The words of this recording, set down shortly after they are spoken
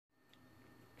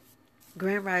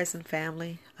Grand Rising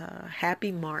family,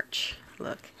 happy March.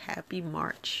 Look, happy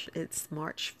March. It's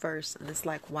March 1st, and it's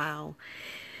like, wow.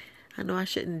 I know I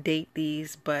shouldn't date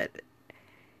these, but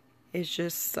it's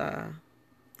just,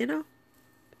 you know,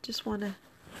 just want to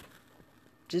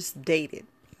just date it.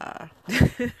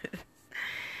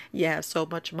 Yeah, so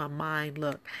much of my mind.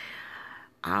 Look,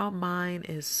 our mind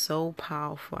is so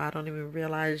powerful. I don't even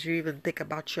realize you even think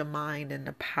about your mind and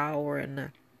the power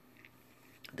and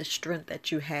the strength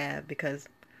that you have because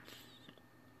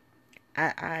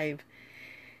I've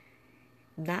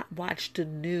not watched the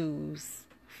news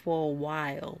for a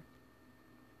while.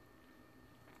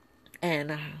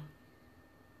 And,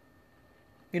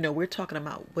 we're talking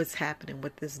about what's happening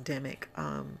with this demic.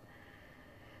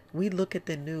 We look at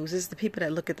the news. It's the people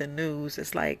that look at the news.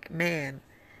 It's like, man,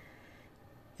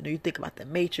 you think about the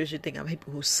Matrix. You think about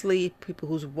people who sleep, people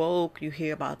who's woke. You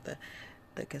hear about the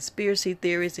conspiracy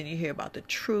theories, and you hear about the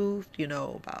truth.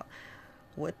 About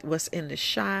what's in the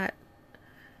shot,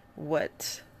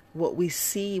 what we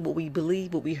see, what we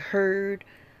believe, what we heard.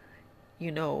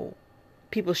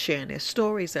 People sharing their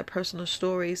stories, their personal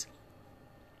stories.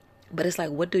 But it's like,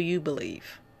 what do you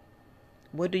believe?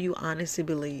 What do you honestly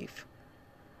believe?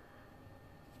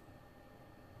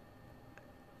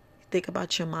 Think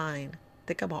about your mind.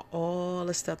 Think about all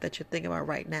the stuff that you're thinking about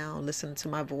right now, listening to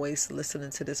my voice,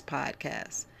 listening to this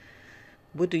podcast.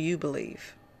 What do you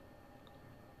believe?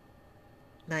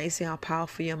 Now you see how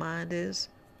powerful your mind is?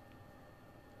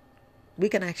 We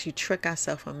can actually trick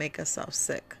ourselves and make ourselves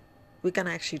sick. We can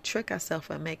actually trick ourselves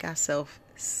and make ourselves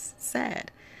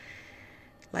sad.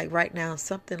 Like right now,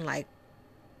 something like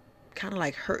kind of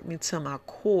like hurt me to my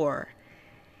core.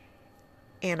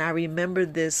 And I remember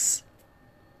this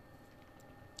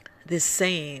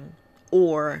saying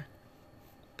or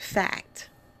fact.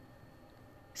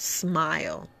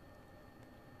 Smile.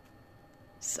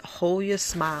 So hold your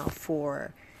smile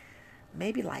for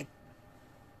maybe like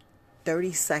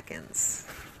 30 seconds.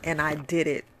 And I did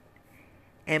it.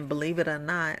 And believe it or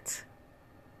not,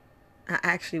 I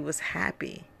actually was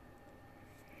happy.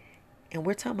 And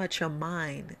we're talking about your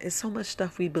mind. It's so much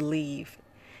stuff we believe.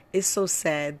 It's so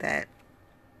sad that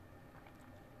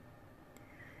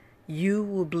you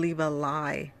will believe a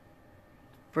lie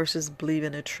versus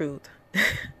believing the truth.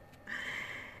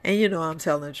 And I'm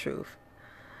telling the truth.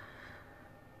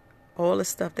 All the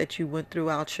stuff that you went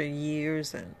throughout your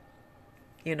years and,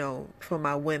 for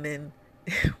my women,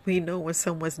 we know when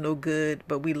someone's no good,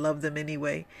 but we love them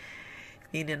anyway.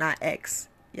 Meaning our ex.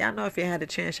 Y'all know if you had a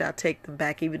chance, y'all take them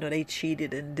back, even though they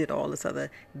cheated and did all this other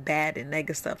bad and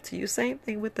negative stuff to you. Same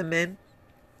thing with the men.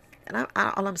 And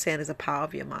all I'm saying is the power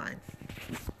of your mind.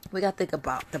 We got to think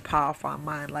about the power of our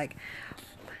mind. Like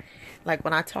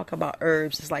when I talk about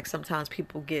herbs, it's like sometimes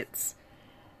people get,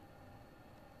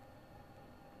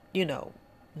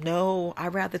 no,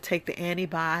 I'd rather take the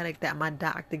antibiotic that my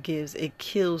doctor gives. It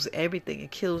kills everything.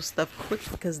 It kills stuff quick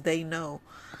because they know.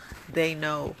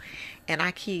 And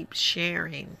I keep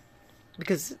sharing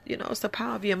because, it's the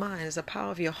power of your mind. It's the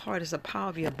power of your heart. It's the power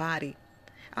of your body.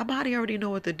 Our body already know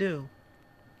what to do.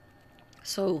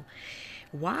 So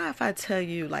why if I tell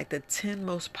you like the 10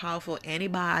 most powerful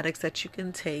antibiotics that you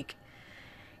can take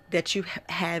that you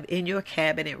have in your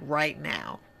cabinet right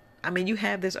now? I mean, you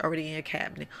have this already in your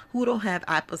cabinet. Who don't have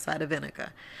apple cider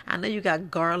vinegar? I know you got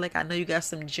garlic. I know you got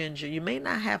some ginger. You may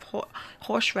not have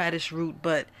horseradish root,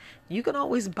 but you can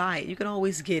always buy it. You can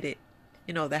always get it.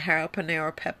 The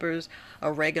habanero peppers,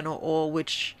 oregano oil,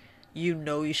 which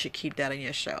you should keep that on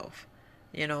your shelf.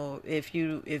 If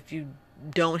you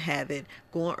don't have it,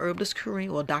 go on Herbalist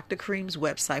Kareem or Dr. Kareem's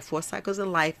website, 4 Cycles of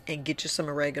Life, and get you some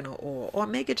oregano oil. Or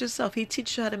make it yourself. He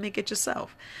teaches you how to make it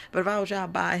yourself. But if I was y'all,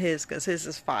 buy his because his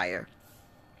is fire.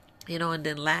 And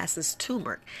then last is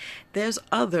turmeric. There's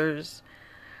others,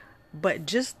 but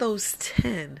just those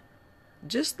 10,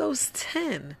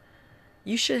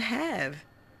 you should have.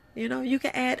 You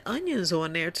can add onions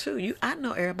on there too. I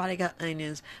know everybody got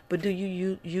onions, but do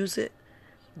you use it?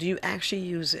 Do you actually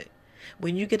use it?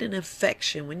 When you get an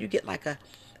infection, when you get like a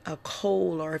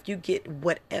cold, or if you get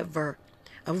whatever,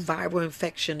 a viral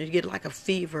infection, you get like a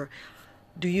fever,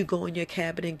 do you go in your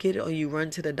cabinet and get it, or you run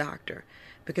to the doctor?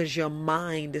 Because your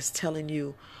mind is telling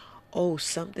you, oh,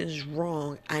 something's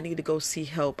wrong. I need to go see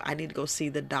help. I need to go see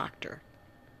the doctor.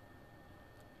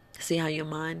 See how your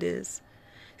mind is?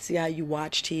 See how you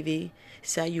watch TV?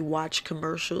 See how you watch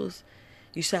commercials?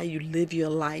 You see how you live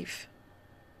your life?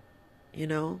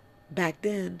 Back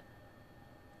then,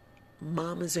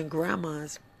 mamas and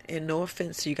grandmas, and no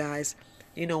offense, you guys,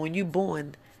 when you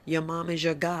born, your mom is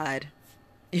your God.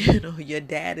 Your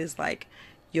dad is like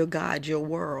your God, your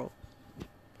world,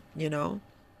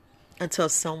 until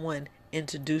someone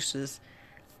introduces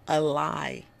a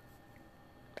lie,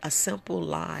 a simple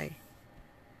lie.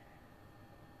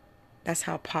 That's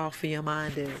how powerful your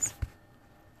mind is.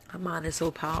 Our mind is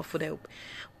so powerful that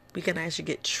we can actually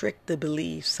get tricked to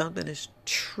believe something is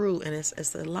true and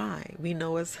it's a lie. We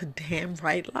know it's a damn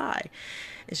right lie.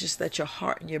 It's just that your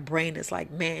heart and your brain is like,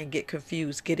 man, get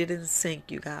confused. Get it in sync,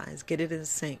 you guys. Get it in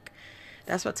sync.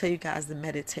 That's why I tell you guys to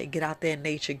meditate. Get out there in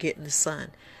nature. Get in the sun.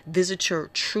 Visit your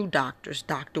true doctors.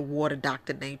 Dr. Water,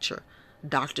 Dr. Nature,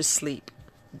 Dr. Sleep.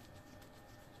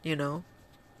 You know?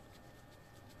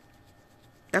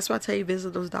 That's why I tell you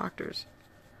visit those doctors.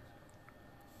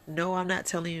 No, I'm not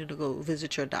telling you to go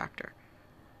visit your doctor,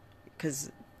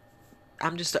 because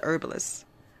I'm just a herbalist.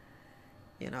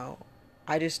 You know,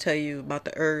 I just tell you about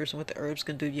the herbs and what the herbs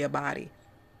can do to your body.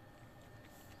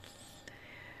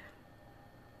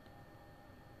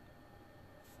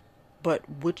 But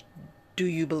what do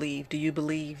you believe? Do you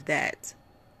believe that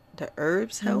the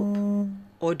herbs help?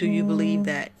 Or do you believe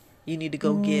that you need to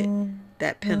go get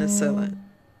that penicillin?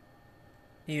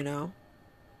 You know?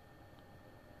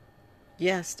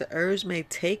 Yes, the herbs may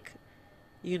take,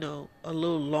 a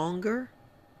little longer,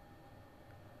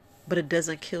 but it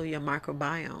doesn't kill your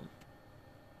microbiome.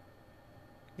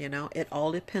 It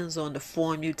all depends on the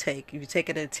form you take. If you take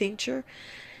it in a tincture,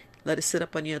 let it sit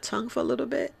up on your tongue for a little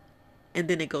bit, and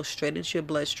then it goes straight into your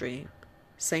bloodstream.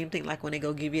 Same thing like when they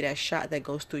go give you that shot that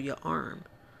goes through your arm.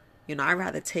 I'd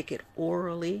rather take it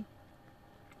orally.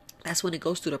 That's when it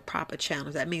goes through the proper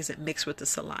channels. That means it mixed with the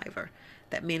saliva.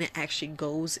 That means it actually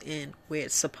goes in where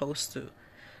it's supposed to.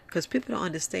 Because people don't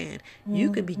understand. You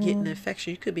could be getting an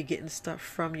infection. You could be getting stuff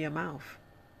from your mouth.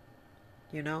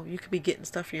 You could be getting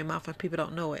stuff from your mouth and people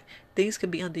don't know it. Things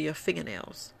could be under your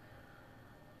fingernails.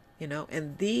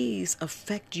 And these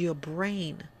affect your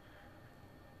brain.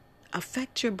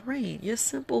 Affect your brain. Your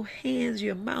simple hands,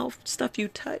 your mouth, stuff you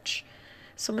touch.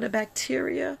 Some of the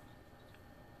bacteria.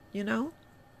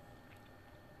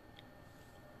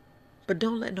 But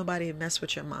don't let nobody mess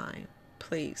with your mind.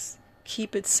 Please.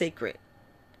 Keep it sacred.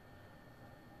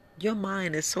 Your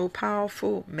mind is so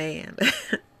powerful, man.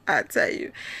 I tell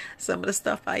you, some of the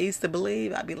stuff I used to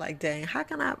believe, I'd be like, dang,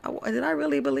 did I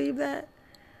really believe that?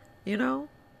 Did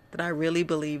I really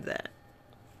believe that?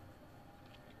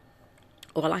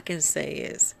 All I can say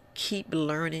is keep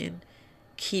learning,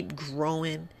 keep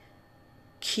growing,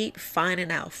 keep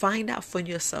finding out. Find out for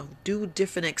yourself. Do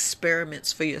different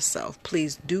experiments for yourself.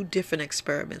 Please do different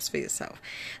experiments for yourself.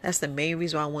 That's the main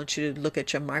reason why I want you to look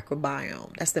at your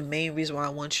microbiome. That's the main reason why I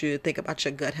want you to think about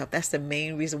your gut health. That's the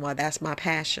main reason why that's my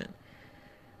passion.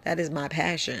 That is my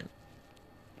passion.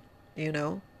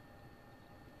 Your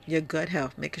gut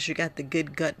health. Make sure you got the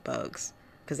good gut bugs.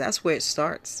 Because that's where it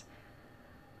starts.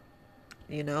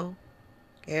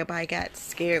 Everybody got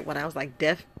scared when I was like,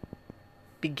 death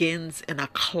begins in a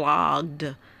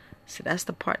clogged. So that's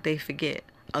the part they forget.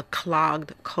 A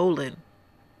clogged colon.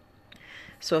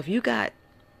 So if you got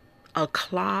a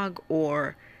clog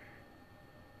or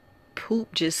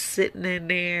poop just sitting in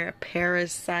there,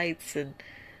 parasites and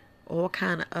all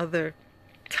kind of other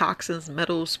toxins,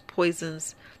 metals,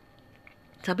 poisons.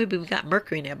 Some people got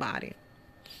mercury in their body.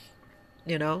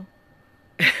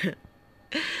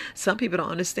 Some people don't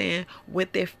understand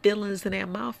what their feelings in their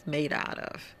mouth made out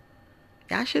of.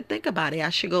 I should think about it. I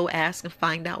should go ask and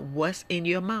find out what's in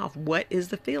your mouth. What is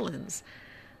the feelings?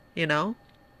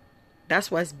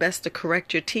 That's why it's best to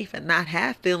correct your teeth and not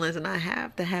have feelings and not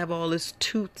have to have all this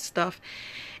tooth stuff.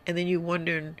 And then you're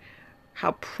wondering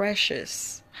how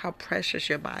precious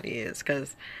your body is.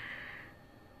 Because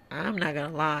I'm not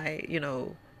going to lie, you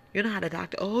know how the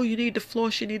doctor, oh, you need to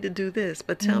floss, you need to do this.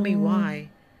 But tell me why.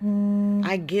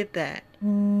 I get that.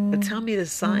 But tell me the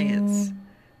science.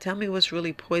 Tell me what's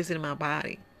really poisoning my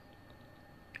body.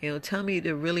 Tell me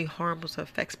the really harmful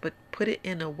effects, but put it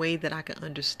in a way that I can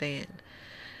understand.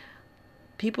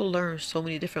 People learn so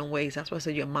many different ways. That's why I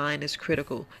said your mind is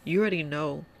critical. You already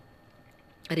know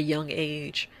at a young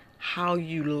age how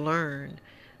you learn,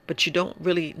 but you don't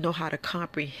really know how to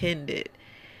comprehend it.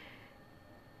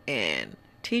 And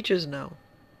teachers know.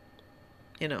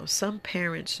 Some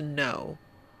parents know.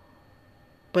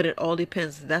 But it all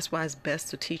depends. That's why it's best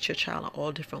to teach your child in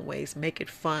all different ways. Make it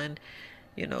fun.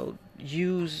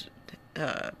 Use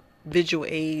visual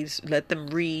aids. Let them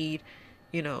read.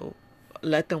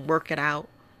 Let them work it out.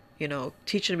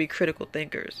 Teach them to be critical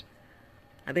thinkers.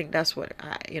 I think that's what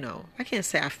I can't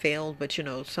say I failed, but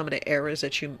some of the errors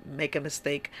that you make a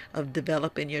mistake of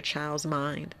developing your child's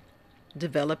mind,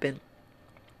 developing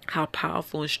how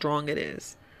powerful and strong it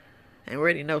is. And we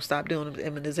already know, stop doing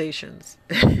immunizations.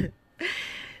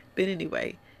 But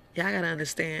anyway, Y'all gotta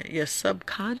understand your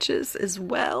subconscious as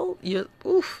well.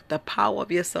 The power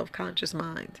of your subconscious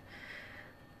mind.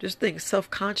 Just think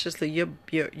self-consciously,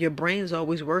 your brain's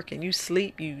always working. You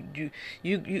sleep, you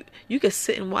can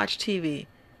sit and watch TV.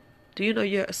 Do you know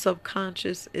your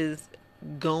subconscious is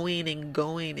going and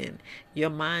going, and your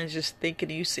mind's just thinking,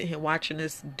 and you sitting here watching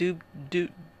this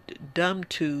dumb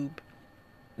tube.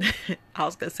 I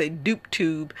was gonna say dupe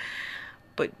tube,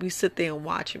 but we sit there and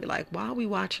watch and be like, why are we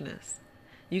watching this?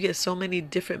 You get so many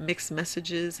different mixed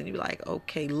messages, and you're like,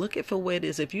 okay, look at for what it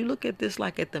is. If you look at this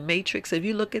like at the Matrix, if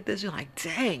you look at this, you're like,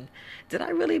 dang, did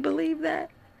I really believe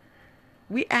that?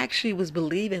 We actually was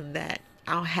believing that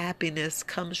our happiness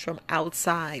comes from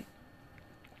outside.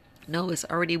 No, it's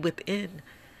already within.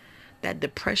 That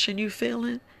depression you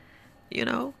feeling,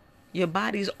 your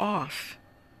body's off.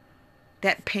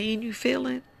 That pain you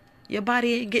feeling, your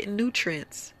body ain't getting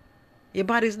nutrients. Your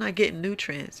body's not getting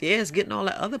nutrients. Yeah, it's getting all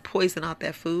that other poison out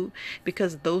that food,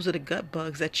 because those are the gut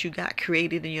bugs that you got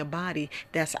created in your body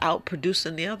that's out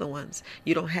producing the other ones.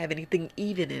 You don't have anything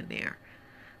even in there.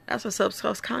 That's what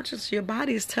subconscious, your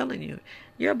body is telling you.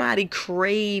 Your body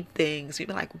crave things. You're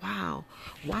like, wow,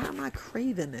 why am I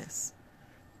craving this?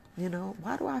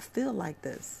 Why do I feel like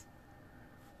this?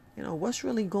 What's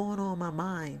really going on in my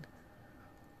mind?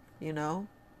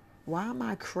 Why am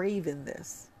I craving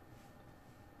this?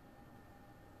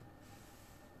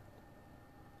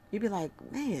 You'd be like,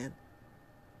 man,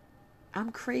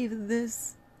 I'm craving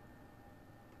this,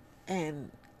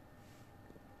 and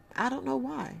I don't know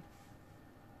why.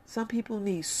 Some people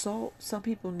need salt. Some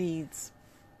people need,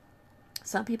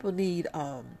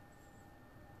 how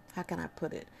can I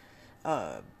put it?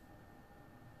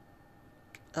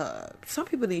 Some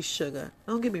people need sugar.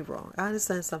 Don't get me wrong. I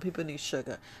understand some people need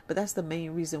sugar, but that's the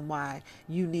main reason why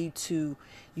you need to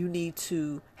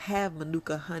have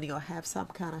Manuka honey, or have some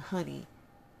kind of honey.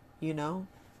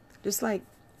 Just like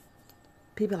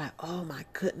people are like, oh my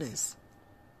goodness,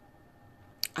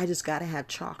 I just gotta have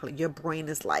chocolate. Your brain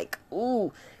is like,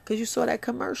 ooh, because you saw that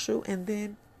commercial, and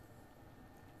then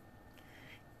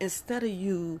instead of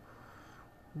you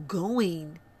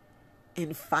going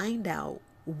and find out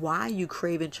why you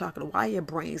craving chocolate, why your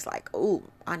brain's like, oh,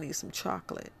 I need some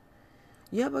chocolate.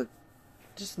 You ever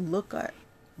just look at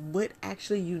what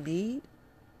actually you need?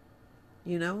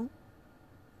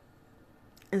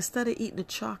 Instead of eating the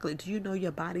chocolate, do you know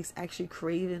your body's actually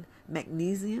craving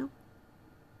magnesium?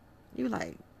 You're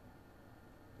like,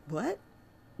 what?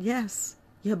 Yes,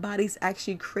 your body's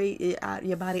actually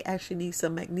your body actually needs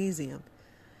some magnesium.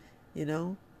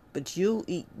 But you'll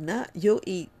eat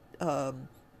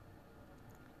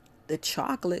the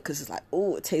chocolate because it's like,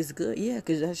 oh, it tastes good. Yeah,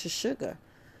 because that's your sugar.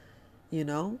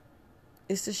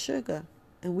 It's the sugar,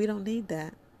 and we don't need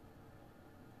that.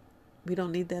 We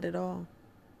don't need that at all.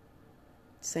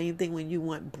 Same thing when you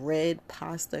want bread,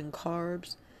 pasta, and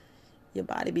carbs. Your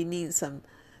body be needing some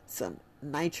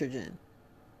nitrogen.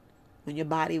 When your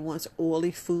body wants oily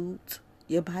foods,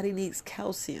 your body needs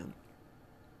calcium.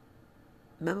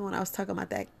 Remember when I was talking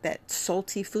about that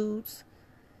salty foods?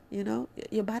 Your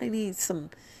body needs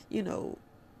some,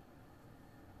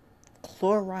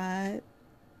 chloride.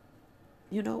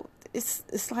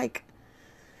 It's like,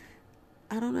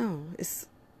 I don't know.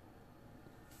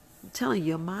 I'm telling you,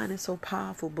 your mind is so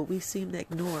powerful, but we seem to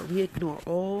ignore it. We ignore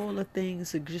all the things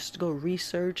to just go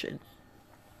research and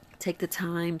take the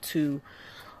time to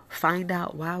find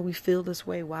out why we feel this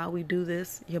way, why we do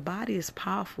this. Your body is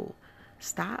powerful.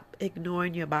 Stop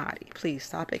ignoring your body. Please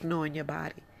stop ignoring your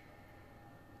body.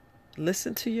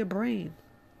 Listen to your brain.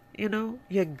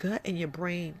 Your gut and your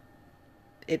brain,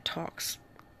 it talks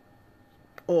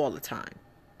all the time.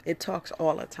 It talks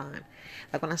all the time.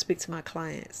 Like when I speak to my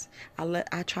clients,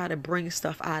 I try to bring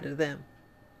stuff out of them,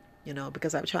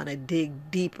 because I'm trying to dig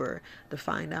deeper to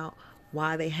find out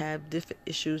why they have different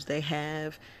issues they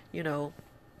have,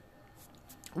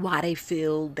 why they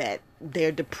feel that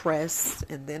they're depressed,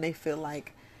 and then they feel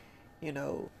like,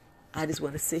 I just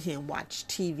want to sit here and watch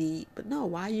TV. But no,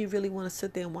 why you really want to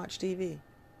sit there and watch TV?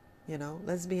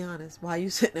 Let's be honest. Why are you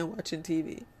sitting there watching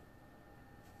TV?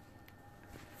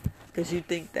 Because you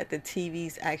think that the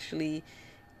TV's actually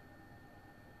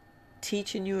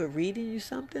teaching you or reading you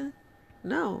something?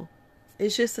 No.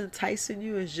 It's just enticing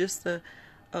you. It's just a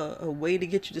way to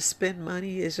get you to spend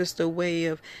money. It's just a way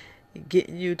of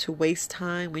getting you to waste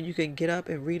time when you can get up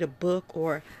and read a book,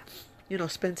 or,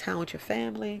 spend time with your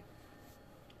family,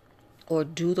 or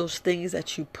do those things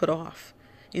that you put off.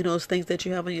 Those things that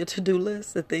you have on your to-do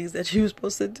list, the things that you're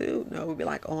supposed to do. No, we'll be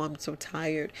like, oh, I'm so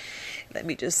tired. Let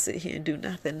me just sit here and do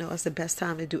nothing. No, it's the best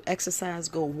time to do exercise,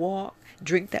 go walk,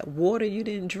 drink that water you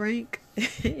didn't drink,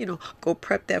 go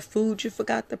prep that food you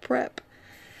forgot to prep.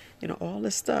 All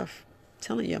this stuff. I'm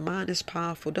telling you, your mind is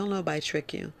powerful. Don't let nobody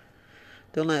trick you.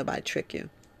 Don't let nobody trick you.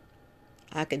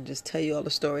 I can just tell you all the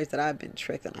stories that I've been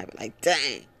tricked, and I'd be like,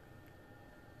 dang.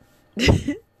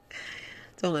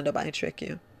 Don't let nobody trick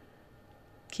you.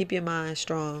 Keep your mind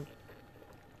strong.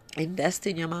 Invest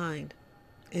in your mind.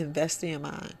 Invest in your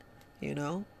mind.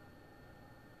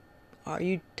 Are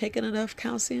you taking enough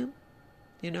calcium?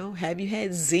 Have you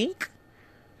had zinc?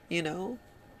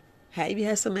 Have you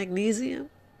had some magnesium?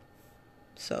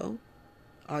 So,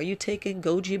 are you taking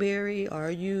goji berry? Are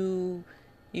you,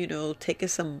 taking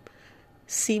some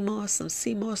sea moss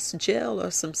gel,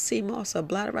 or some sea moss, or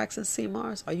bladderwracks and sea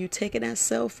moss? Are you taking that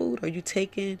cell food? Are you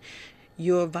taking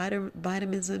your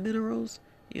vitamins and minerals?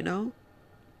 When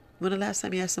the last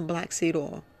time you had some black seed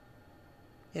oil?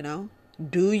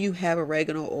 Do you have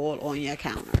oregano oil on your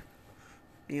counter?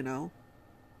 Do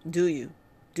you?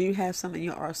 Do you have some in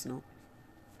your arsenal?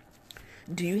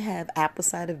 Do you have apple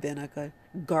cider vinegar,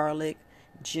 garlic,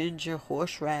 ginger,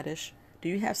 horseradish? Do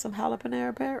you have some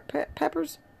jalapeno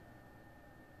peppers?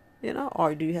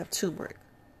 Or do you have turmeric?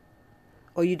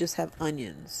 Or you just have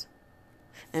onions?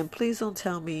 And please don't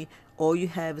tell me all you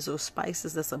have is those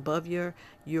spices that's above your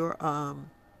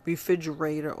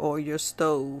refrigerator or your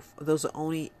stove. Those are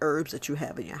only herbs that you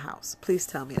have in your house. Please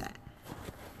tell me that.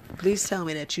 Please tell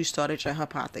me that you started your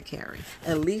apothecary.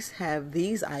 At least have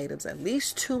these items, at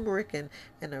least turmeric and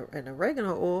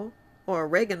oregano oil, or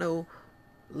oregano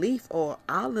leaf, or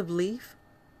olive leaf,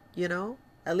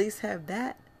 At least have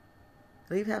that.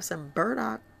 At least have some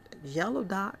burdock, yellow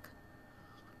dock,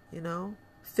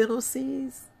 fennel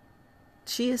seeds,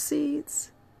 chia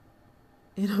seeds.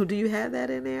 Do you have that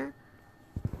in there?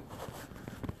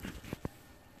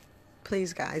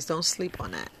 Please, guys, don't sleep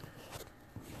on that.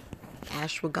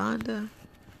 Ashwagandha.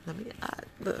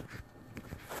 Look.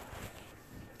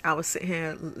 I was sitting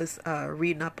here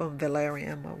reading up on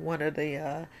valerian. One of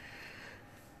the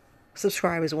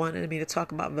subscribers wanted me to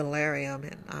talk about valerian,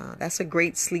 and that's a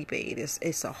great sleep aid.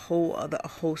 It's a whole other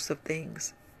host of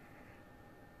things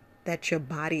that your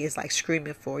body is like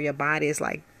screaming for. Your body is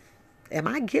like, am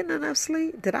I getting enough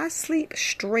sleep? Did I sleep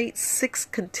straight 6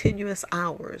 continuous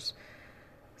hours?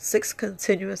 6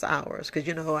 continuous hours. Because,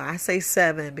 I say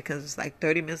 7 because it's like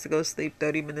 30 minutes to go to sleep,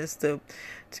 30 minutes to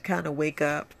kind of wake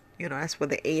up. That's where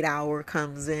the 8-hour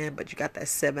comes in. But you got that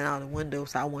 7-hour window.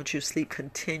 So I want you to sleep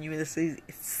continuously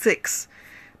 6.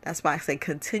 That's why I say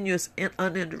continuous and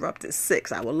uninterrupted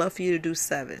 6. I would love for you to do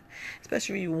 7.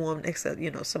 Especially when you're warm next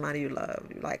to, somebody you love.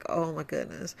 You're like, oh my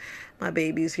goodness, my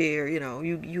baby's here.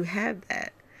 You have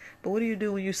that. But what do you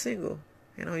do when you're single?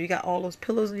 You got all those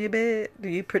pillows in your bed. Do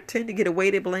you pretend to get a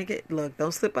weighted blanket? Look,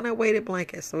 don't slip on that weighted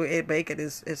blanket. So blanket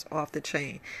is off the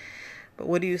chain. But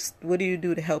what do you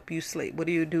do to help you sleep? What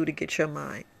do you do to get your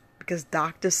mind? Because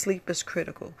doctor sleep is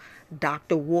critical.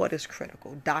 Doctor water is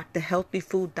critical. Doctor healthy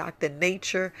food. Doctor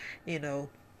nature.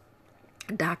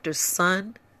 Doctor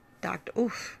sun.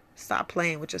 Stop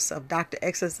playing with yourself. Doctor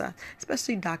exercise.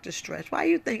 Especially doctor stretch. Why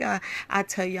you think I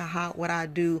tell you what I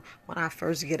do when I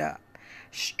first get up?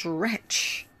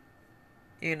 Stretch.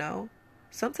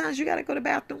 Sometimes you got to go to the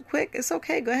bathroom quick. It's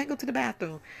okay. Go ahead and go to the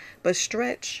bathroom. But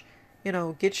stretch.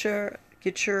 Get your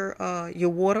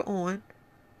water on.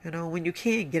 When you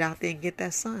can, get out there and get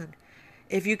that sun.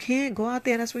 If you can't, go out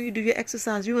there. That's when you do your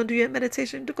exercise. You want to do your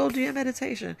meditation, go do your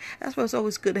meditation. That's why it's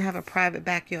always good to have a private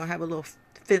backyard, have a little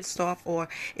fenced off, or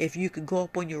if you could go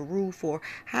up on your roof, or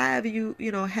however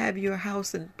have your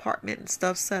house and apartment and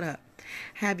stuff set up.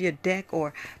 Have your deck,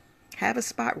 or have a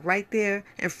spot right there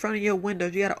in front of your window.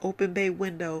 You got an open bay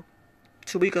window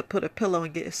so we could put a pillow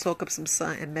and soak up some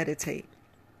sun and meditate.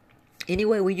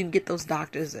 Anyway, where you can get those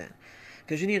doctors in.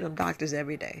 Because you need them doctors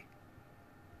every day.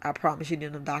 I promise you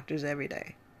need them doctors every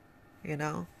day.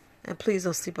 And please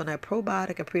don't sleep on that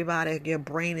probiotic and prebiotic. Your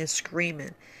brain is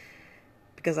screaming.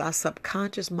 Because our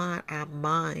subconscious mind, our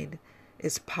mind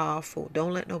is powerful.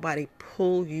 Don't let nobody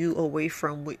pull you away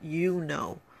from what you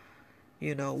know.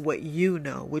 What you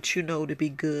know to be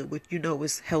good, what you know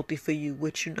is healthy for you,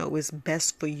 what you know is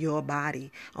best for your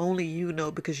body. Only you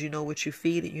know, because you know what you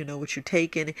feed it, you know what you're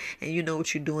taking, and you know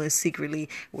what you're doing secretly,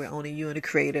 where only you and the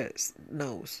Creator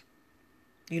knows.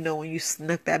 When you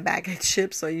snuck that bag of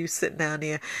chips, or you sit down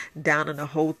there down in a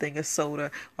whole thing of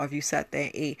soda, or if you sat there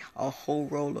and ate a whole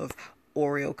roll of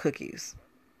Oreo cookies.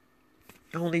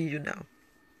 Only you know.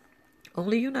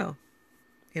 Only you know.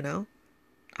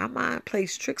 Our mind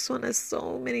plays tricks on us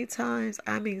so many times.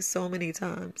 I mean, so many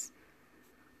times.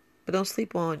 But don't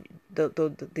sleep on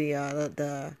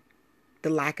the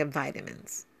lack of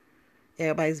vitamins.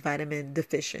 Everybody's vitamin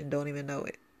deficient. Don't even know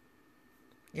it.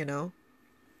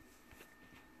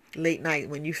 Late night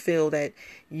when you feel that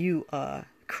you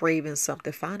craving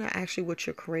something. Find out actually what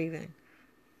you're craving.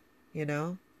 You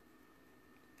know?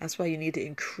 That's why you need to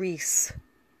increase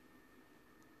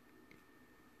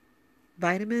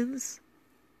vitamins.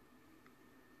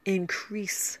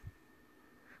 Increase.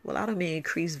 Well, I don't mean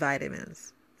increase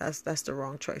vitamins. That's the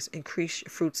wrong choice. Increase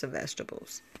fruits and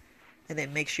vegetables. And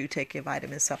then make sure you take your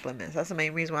vitamin supplements. That's the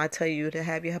main reason why I tell you to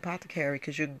have your apothecary,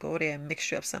 because you can go there and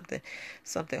mix you up something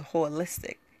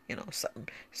holistic. You know,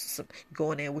 some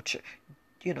go in there with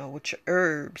your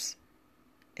herbs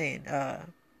and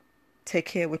take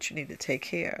care of what you need to take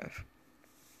care of.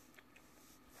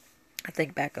 I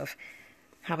think back of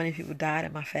how many people died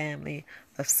in my family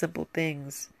of simple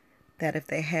things that if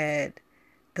they had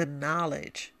the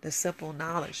knowledge, the simple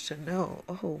knowledge to know,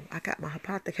 oh, I got my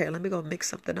apothecary, let me go mix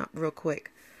something up real quick.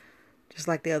 Just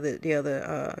like the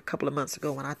other couple of months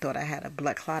ago when I thought I had a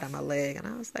blood clot on my leg, and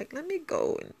I was like, let me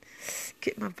go and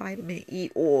get my vitamin E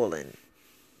oil and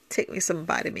take me some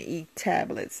vitamin E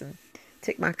tablets and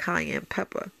take my cayenne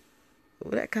pepper.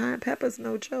 Well, that cayenne pepper's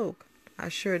no joke. I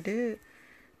sure did.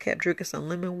 Kept drinking some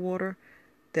lemon water.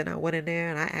 Then I went in there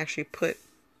and I actually put,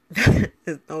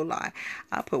 there's no lie,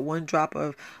 I put 1 drop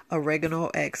of oregano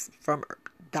X from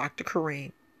Dr.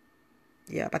 Kareem.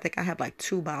 Yep, I think I have like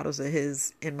 2 bottles of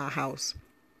his in my house.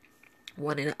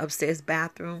 One in the upstairs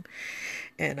bathroom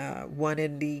and one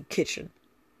in the kitchen.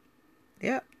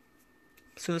 Yep.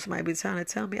 As soon as somebody be trying to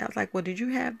tell me, I was like, well, did you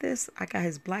have this? I got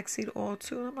his black seed oil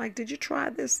too. And I'm like, did you try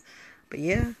this? But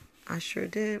yeah, I sure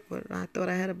did. But I thought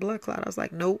I had a blood clot. I was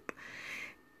like, nope.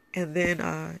 And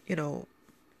then,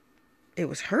 it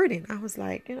was hurting. I was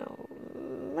like,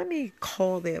 let me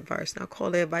call the advice. Now,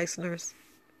 call the advice nurse.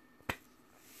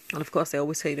 And of course, they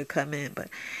always tell you to come in. But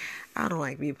I don't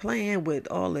like be playing with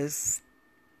all this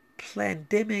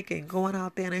pandemic and going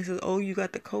out there. And they said, oh, you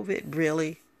got the COVID.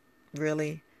 Really?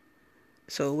 Really?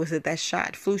 So was it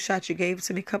that flu shot you gave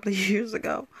to me a couple of years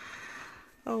ago?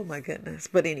 Oh, my goodness.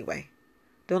 But anyway,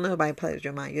 don't let nobody play with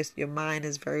your mind. Your mind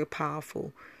is very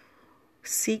powerful.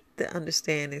 Seek the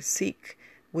understanding. Seek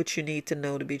what you need to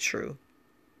know to be true.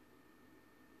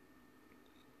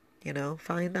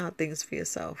 Find out things for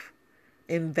yourself.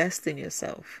 Invest in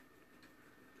yourself.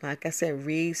 Like I said,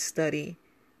 read, study,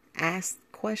 ask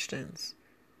questions.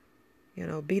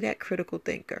 Be that critical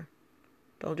thinker.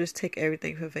 Don't just take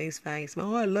everything for face value.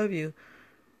 Oh, I love you.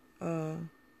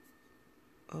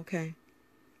 Okay.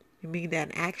 You mean that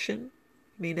in action?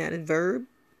 You mean that in verb?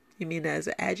 You mean that as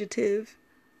an adjective?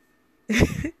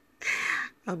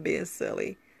 I'm being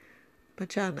silly.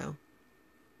 But y'all know.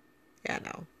 Y'all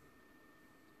know.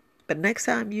 But next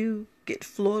time you get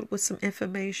floored with some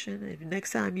information, and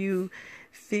next time you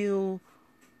feel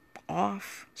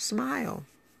off, smile.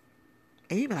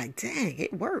 And you be like, dang,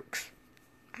 it works.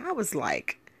 I was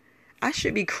like, I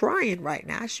should be crying right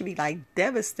now. I should be like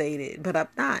devastated. But I'm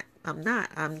not.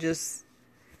 I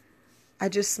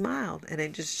just smiled. And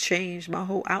it just changed my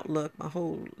whole outlook, my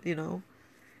whole,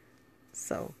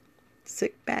 So,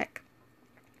 sit back.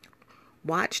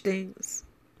 Watch things.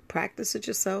 Practice it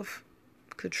yourself.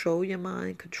 Control your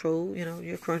mind. Control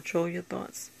your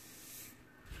thoughts.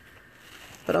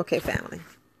 But okay, family.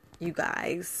 You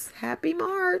guys, happy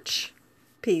March.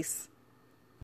 Peace.